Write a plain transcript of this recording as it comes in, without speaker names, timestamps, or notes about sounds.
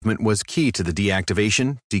was key to the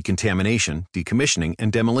deactivation, decontamination, decommissioning,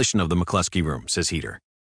 and demolition of the McCluskey room, says Heater.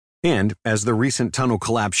 And, as the recent tunnel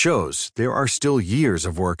collapse shows, there are still years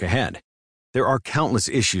of work ahead. There are countless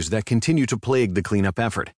issues that continue to plague the cleanup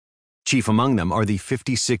effort. Chief among them are the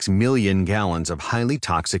 56 million gallons of highly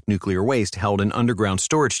toxic nuclear waste held in underground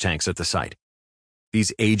storage tanks at the site.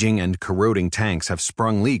 These aging and corroding tanks have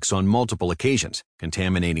sprung leaks on multiple occasions,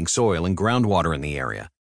 contaminating soil and groundwater in the area.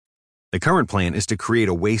 The current plan is to create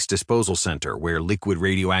a waste disposal center where liquid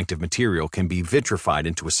radioactive material can be vitrified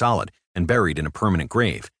into a solid and buried in a permanent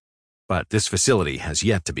grave. But this facility has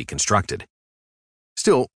yet to be constructed.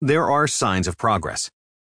 Still, there are signs of progress.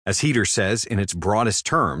 As Heater says, in its broadest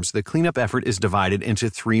terms, the cleanup effort is divided into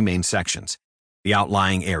 3 main sections. The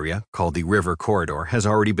outlying area, called the River Corridor, has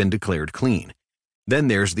already been declared clean. Then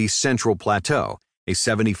there's the Central Plateau, a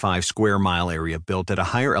 75-square-mile area built at a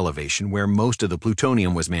higher elevation where most of the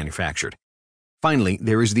plutonium was manufactured. Finally,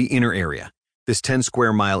 there is the inner area. This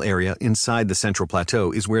 10-square-mile area inside the Central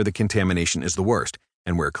Plateau is where the contamination is the worst,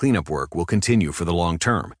 and where cleanup work will continue for the long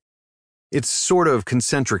term. It's sort of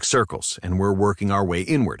concentric circles, and we're working our way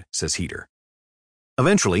inward, says Heater.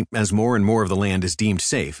 Eventually, as more and more of the land is deemed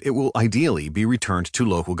safe, it will ideally be returned to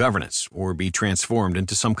local governance or be transformed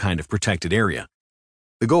into some kind of protected area.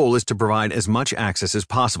 The goal is to provide as much access as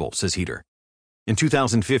possible, says Heater. In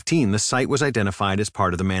 2015, the site was identified as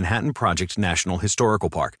part of the Manhattan Project National Historical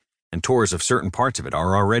Park, and tours of certain parts of it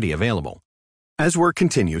are already available. As work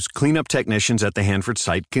continues, cleanup technicians at the Hanford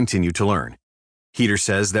site continue to learn. Heater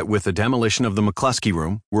says that with the demolition of the McCluskey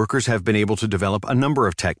room, workers have been able to develop a number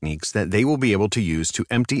of techniques that they will be able to use to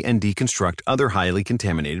empty and deconstruct other highly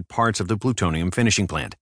contaminated parts of the plutonium finishing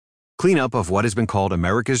plant. Cleanup of what has been called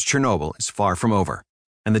America's Chernobyl is far from over,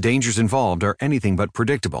 and the dangers involved are anything but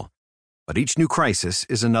predictable. But each new crisis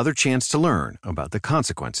is another chance to learn about the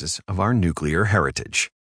consequences of our nuclear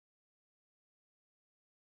heritage.